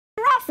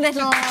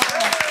Little.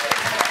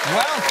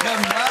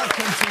 Welcome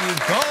to you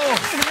both.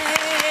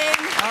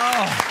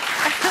 Oh.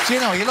 Do you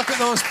know, you look at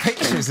those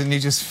pictures and you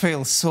just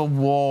feel so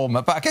warm.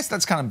 But I guess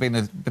that's kind of been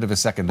a bit of a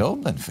second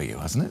home then for you,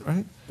 hasn't it,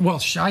 right? Well,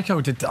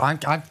 Shyko did...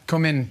 I've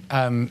come in...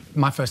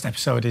 my first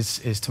episode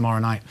is tomorrow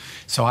night,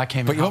 so I came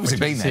in... But you've obviously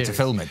been there to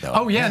film it, though.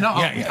 Oh, yeah, no,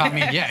 I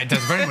mean, yeah, it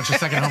does very much a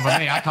second home for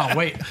me. I can't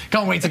wait.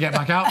 Can't wait to get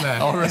back out there.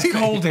 Oh, really? It's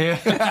cold here.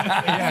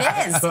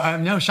 Yeah. It is. But,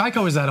 no,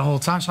 Shyko was there the whole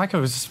time. Shyko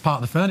was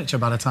part of the furniture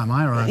by the time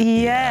I arrived.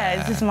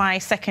 Yeah, this is my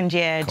second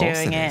year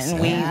doing it, and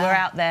we were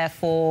out there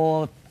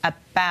for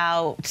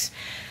about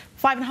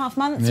 5.5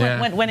 months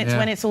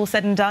when it's all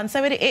said and done.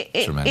 So it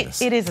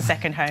is a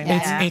second home.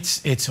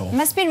 It's awful. It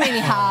must be really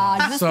hard.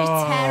 It must be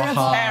terrible.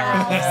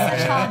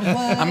 Such hard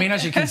work. I mean,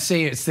 as you can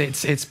see,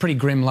 it's pretty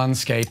grim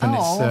landscape, and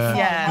it's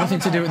nothing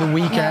to do with the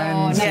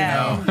weekends.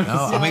 No.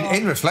 I mean,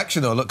 in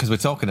reflection though, look, because we're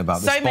talking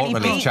about the So Sport many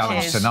Relief beaches.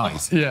 Challenge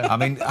tonight. Yeah. I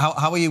mean,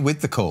 how are you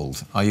with the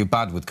cold? Are you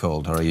bad with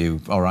cold, or are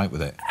you all right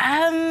with it?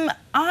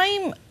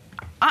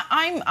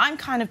 I'm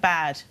kind of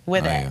bad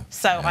with it.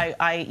 So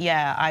I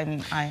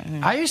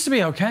used to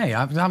be okay.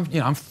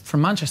 I'm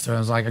from Manchester.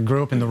 I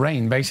grew up in the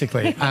rain,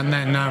 basically, and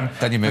then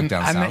Then you moved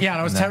down south. And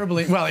I was terrible.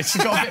 Well, it's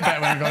got a bit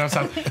better when I got down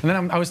south. And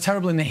then I was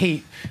terrible in the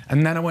heat.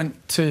 And then I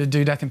went to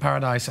do Death in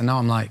Paradise, and now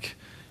I'm like,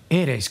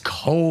 it is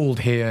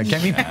cold here.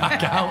 Get me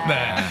back out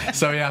there.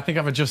 So, yeah, I think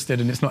I've adjusted,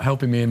 and it's not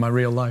helping me in my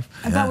real life.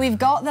 But we've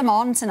got them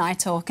on tonight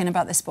talking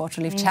about the Sport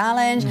Relief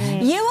Challenge.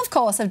 You, of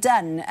course, have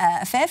done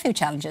a fair few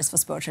challenges for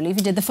Sport Relief.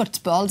 You did the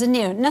football, didn't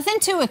you? Nothing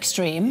too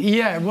extreme.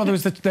 Yeah, well, there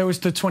was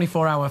the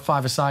 24-hour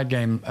five-a-side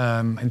game.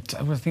 I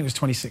think it was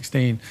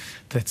 2016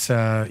 that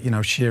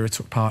Shearer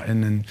took part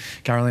in and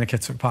Gary Lineker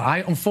took part. I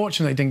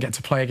unfortunately didn't get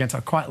to play against.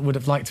 I quite would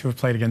have liked to have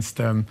played against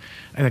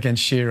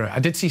Shearer. I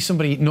did see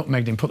somebody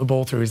nutmegged him, put the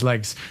ball through his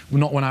legs.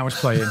 Not when I was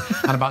playing.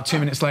 And about 2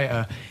 minutes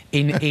later,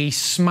 he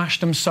smashed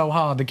them so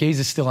hard the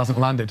geezer still hasn't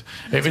landed.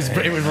 It was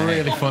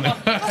really funny.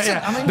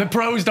 The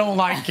pros don't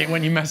like it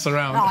when you mess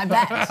around. Oh, I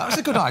bet. That was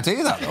a good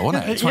idea, that though,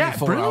 wasn't it?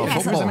 24-hour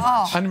brilliant.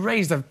 football. And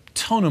raised a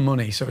ton of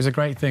money, so it was a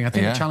great thing. I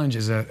think the challenge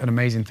is an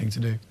amazing thing to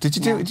do. Did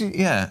you do?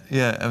 Yeah,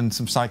 and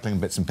some cycling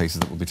bits and pieces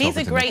that we'll be talking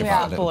He's a great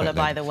footballer,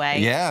 by the way.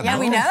 Yeah,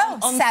 we know.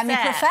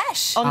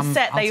 Semi-profesh. On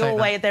set,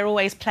 they're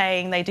always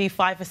playing. They do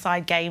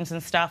five-a-side games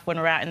and stuff when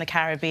we're out in the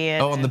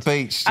Caribbean. Oh, on the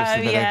beach.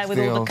 With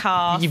all the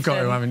cast. You've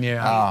got to, haven't you?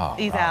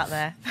 He's out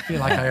there. I feel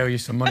like I owe you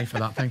some money for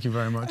that. Thank you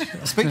very much.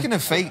 Speaking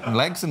of feet and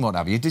legs and what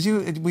have you,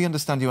 did we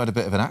understand you had a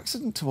bit of an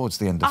accident towards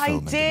the end of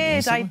filming?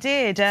 I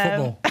did.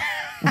 Football.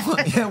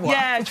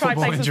 I tried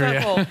playing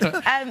some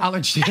football.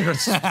 Alan Shearer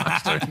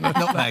smashed her in the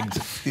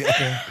nutmegged.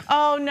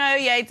 Oh no,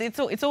 it's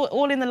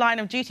all in the line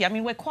of duty. I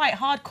mean, we're quite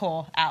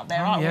hardcore out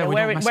there, aren't we?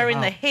 We're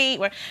in the heat.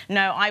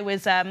 I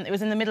was. It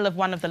was in the middle of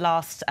one of the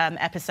last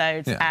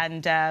episodes,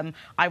 and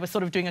I was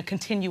sort of doing a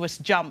continuous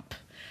jump.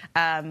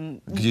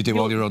 Could you do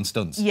all your own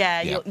stunts?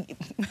 Yeah.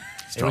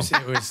 It was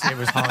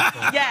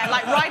hardcore. Yeah,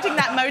 like riding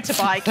that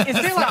motorbike is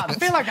I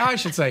feel like I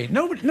should say,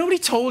 nobody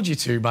told you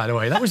to, by the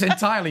way. That was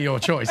entirely your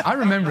choice. I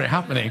remember it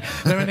happening.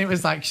 Then it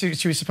was like, she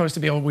was supposed to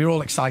be, we were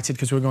all excited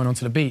because we were going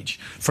onto the beach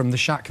from the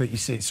shack that you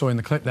saw in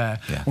the clip there.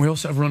 Yeah. And we all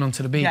sort of run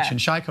onto the beach, and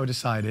Shyko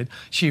decided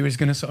she was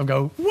going to sort of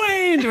go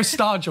way into a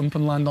star jump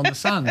and land on the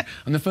sand.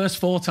 And the first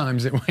 4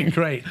 times it went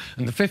great.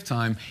 And the 5th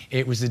time,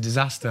 it was a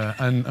disaster.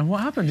 And what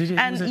happened? Was it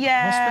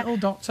hospital,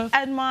 doctor?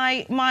 And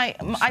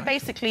I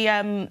basically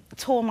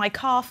tore my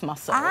calf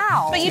muscle.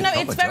 Ow. But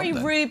it's very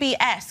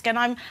Ruby-esque, and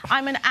I'm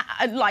an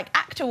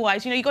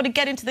actor-wise, you've got to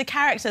get into the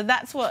character.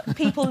 That's what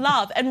people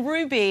love. And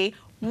Ruby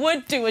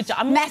would do a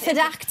job. Method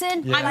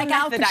acting? Yeah. Like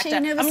Al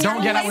Pacino.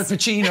 Don't get out with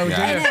Pacino, do you?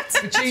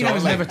 Pacino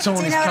was never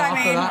torn his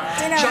calf for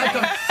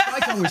that.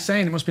 Shyko was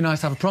saying it must be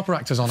nice to have proper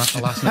actors on after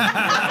last night.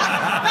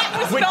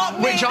 That was not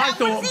me. Which I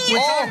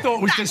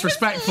thought was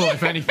disrespectful,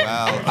 if anything.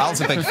 Well,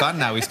 Al's a big fan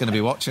now. He's going to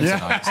be watching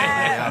tonight. So,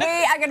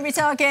 we are going to be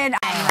talking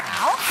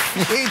Ralf.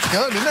 It's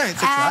good, isn't it?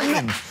 It's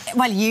exciting.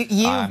 Well,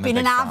 you've been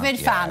an avid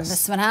fan.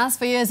 This one has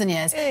for years and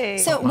years. Hey.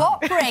 So what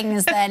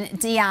brings, then,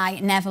 D.I.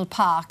 Neville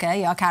Parker,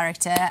 your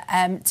character,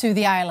 to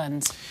the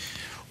island?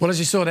 Well, as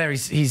you saw there,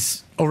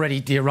 he's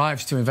already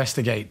arrived to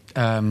investigate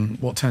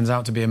what turns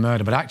out to be a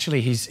murder, but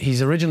actually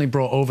he's originally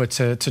brought over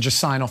to just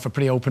sign off a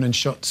pretty open and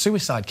shut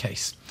suicide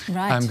case.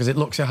 Right. Because it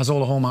has all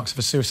the hallmarks of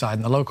a suicide,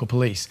 and the local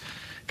police,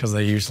 because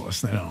they're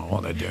useless, they don't know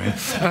what they're doing.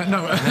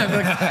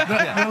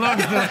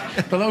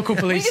 The local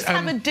police... We just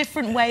have a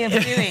different way of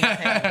doing things.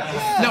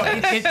 No,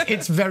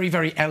 it's very,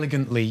 very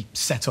elegantly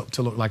set up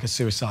to look like a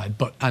suicide,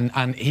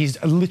 and he's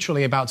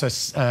literally about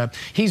to...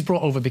 he's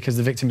brought over because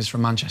the victim is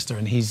from Manchester,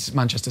 and he's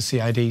Manchester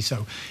CID,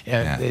 so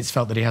it's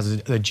felt that he has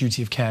a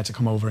duty of care to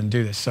come over and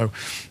do this. So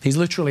he's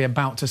literally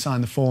about to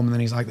sign the form, and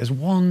then he's like, there's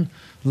one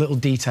little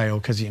detail,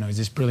 because, he's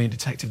this brilliant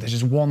detective, there's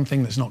just one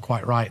thing that's not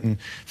quite right, and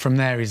from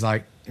there he's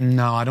like,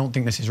 no, I don't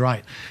think this is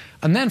right.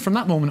 And then from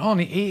that moment on,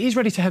 he's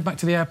ready to head back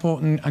to the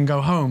airport and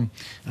go home.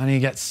 And he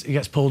gets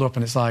pulled up,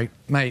 and it's like,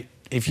 mate,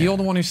 if you're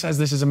the one who says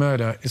this is a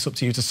murder, it's up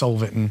to you to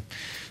solve it. And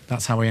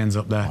that's how he ends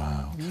up there.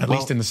 Wow. At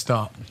least in the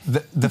start.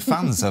 The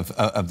fans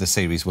of the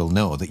series will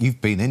know that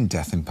you've been in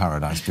Death in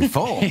Paradise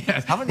before,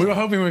 yes. haven't you? We were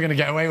hoping we were going to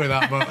get away with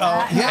that, but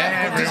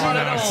everyone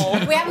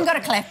knows. We haven't got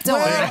a clip, don't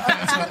we?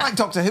 It's a bit like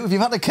Doctor Who. If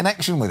you've had a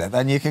connection with it,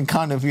 then you can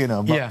kind of, you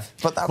know...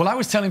 Well, I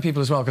was telling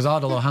people as well, because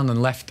Ardal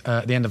O'Hanlon left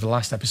at the end of the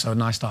last episode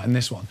and I started in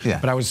this one. Yeah.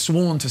 But I was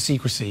sworn to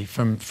secrecy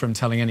from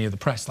telling any of the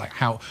press, like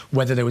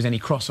whether there was any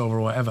crossover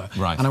or whatever.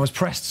 Right. And I was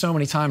pressed so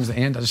many times at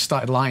the end, I just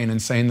started lying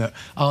and saying that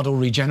Ardal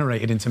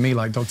regenerated into me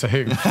like Doctor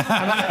Who. And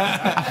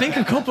I think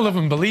a couple of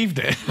them believed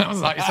it. I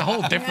was like, it's a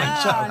whole different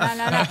show.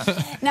 No.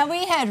 Now,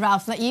 we heard,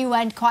 Ralph, that you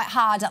went quite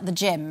hard at the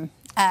gym.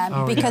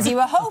 Because you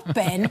were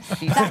hoping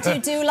that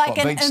you'd do like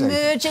an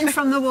emerging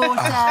from the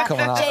water,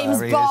 James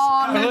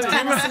Bond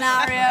kind of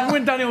scenario.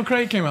 When Daniel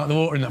Craig came out of the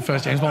water in that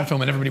first James Bond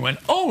film and everybody went,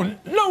 oh,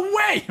 no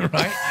way,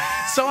 right?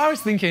 So I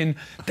was thinking,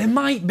 there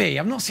might be,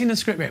 I've not seen the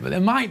script yet, but there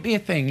might be a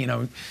thing, you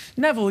know.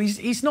 Neville,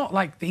 he's not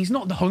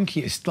the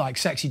hunkiest, like,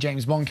 sexy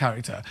James Bond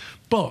character,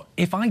 but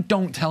if I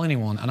don't tell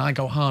anyone and I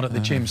go hard at the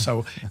gym,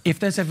 so if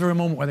there's ever a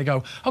moment where they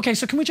go, OK,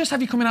 so can we just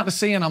have you coming out to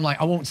sea? And I'm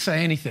like, I won't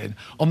say anything.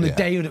 On the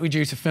day that we're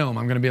due to film,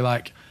 I'm going to be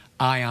like,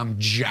 I am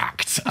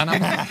jacked. And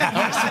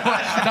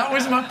that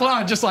was my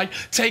plan, just like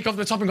take off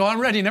the top and go, I'm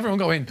ready, and everyone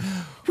going,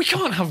 we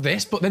can't have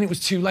this. But then it was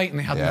too late and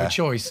they had no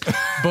choice.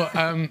 But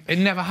it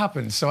never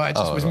happened. So I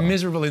just was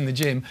miserable in the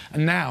gym.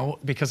 And now,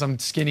 because I'm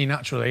skinny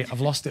naturally, I've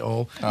lost it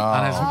all.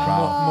 And there's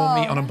more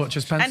meat on a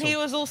butcher's pencil. And he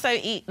was also,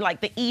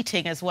 the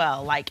eating as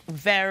well, like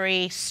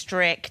very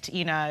strict,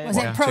 you know. Was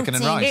it protein? Chicken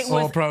and rice.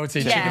 All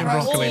protein, chicken and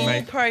broccoli, all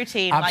mate.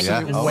 protein.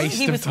 Absolute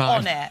waste of time. He was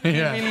on it.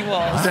 He really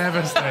was.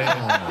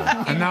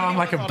 Devastating. And now I'm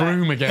like a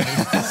broom again.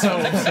 It's so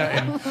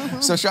upsetting.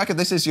 So, Shyko,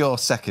 this is your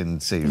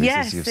second series,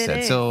 as you've said.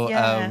 Is, so,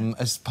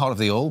 as part of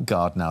the old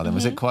guard now, then,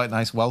 was it quite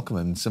nice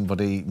welcoming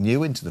somebody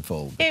new into the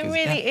fold? It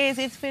really is.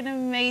 It's been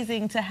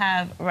amazing to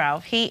have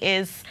Ralf. He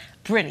is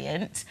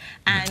brilliant,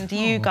 and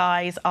you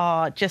guys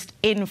are just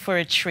in for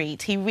a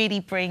treat. He really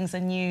brings a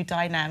new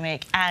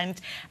dynamic, and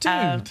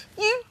you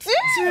do.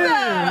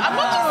 I'm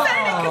not just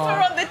saying it because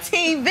we're on the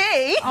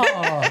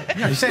TV.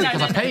 No, you say it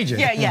because I paid you.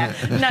 Yeah.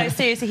 No,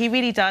 seriously, he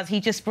really does. He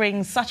just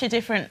brings such a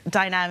different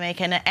dynamic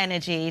and an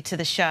energy to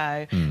the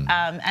show,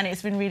 and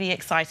it's been really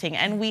exciting.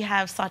 And we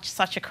have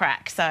such a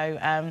crack. So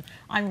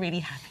I'm really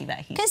happy that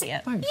he's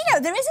here. You know,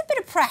 there is a bit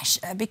of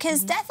pressure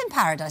because Death in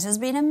Paradise has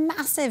been a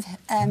massive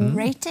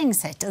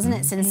ratings hit, hasn't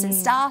it, since it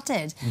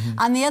started?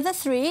 And the other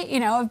three, you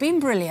know, have been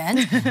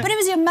brilliant. But it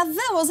was your mother,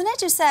 wasn't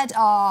it, who said,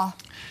 oh...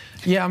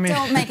 Yeah, I mean...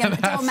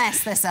 Don't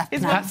mess this up.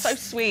 That's so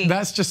sweet.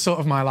 That's just sort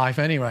of my life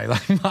anyway.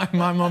 Like,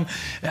 my mum...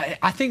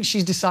 I think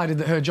she's decided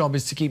that her job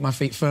is to keep my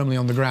feet firmly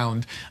on the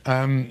ground,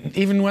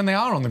 even when they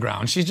are on the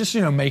ground. She's just,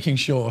 you know, making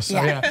sure.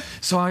 So, yeah.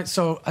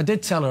 So I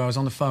did tell her, I was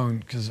on the phone,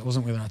 because I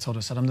wasn't with her, I told her,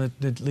 I said, I'm the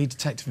lead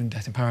detective in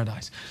Death in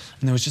Paradise.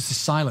 And there was just this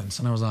silence,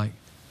 and I was like,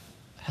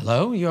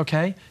 hello, are you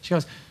OK? She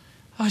goes...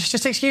 Oh,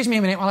 just excuse me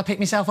a minute while I pick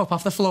myself up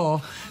off the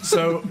floor.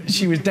 So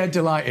she was dead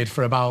delighted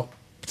for about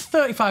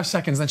 35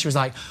 seconds, then she was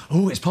like,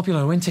 oh, it's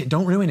popular, isn't it?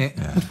 Don't ruin it.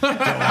 Yeah. Don't be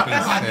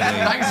silly.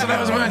 Thanks for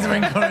those words of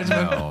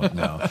encouragement.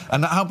 No.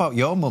 And how about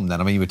your mum, then?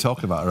 I mean, you were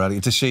talking about her earlier.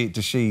 Does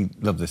she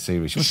love this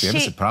series? She must be ever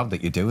so proud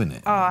that you're doing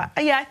it. Yeah,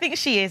 I think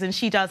she is, and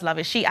she does love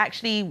it. She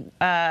actually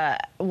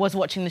was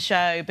watching the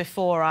show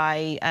before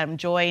I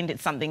joined.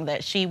 It's something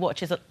that she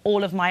watches.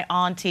 All of my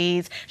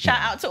aunties. Shout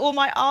out to all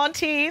my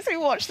aunties who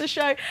watch the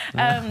show.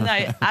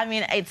 No, I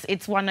mean,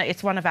 it's one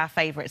of our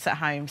favourites at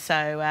home. So,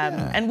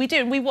 and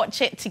we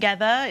watch it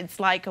together. It's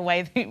like a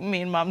way that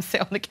me and Mum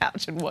sit on the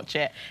couch and watch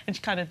it, and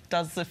she kind of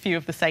does a few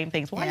of the same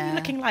things. Why are you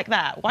looking like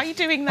that? Why are you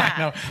doing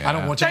that? I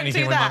don't watch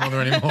anything with my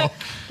mother anymore.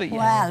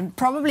 Well,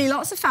 probably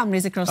lots of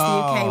families across the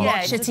UK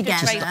watch it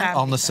together. Just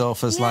on the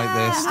sofas like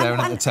this, staring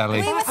at the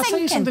telly. I'll tell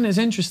you something that's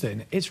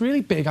interesting. It's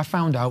really big, I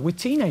found out, with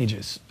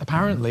teenagers.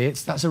 Apparently,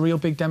 that's a real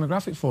big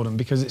demographic for them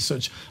because it's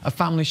such a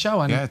family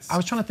show. And I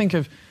was trying to think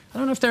of... I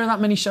don't know if there are that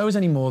many shows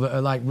anymore that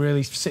are like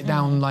really sit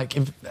down, like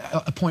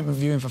appointment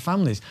viewing for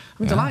families.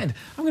 I'm delighted.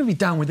 I'm going to be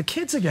down with the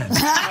kids again.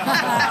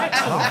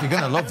 You're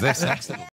going to love this. Excellent.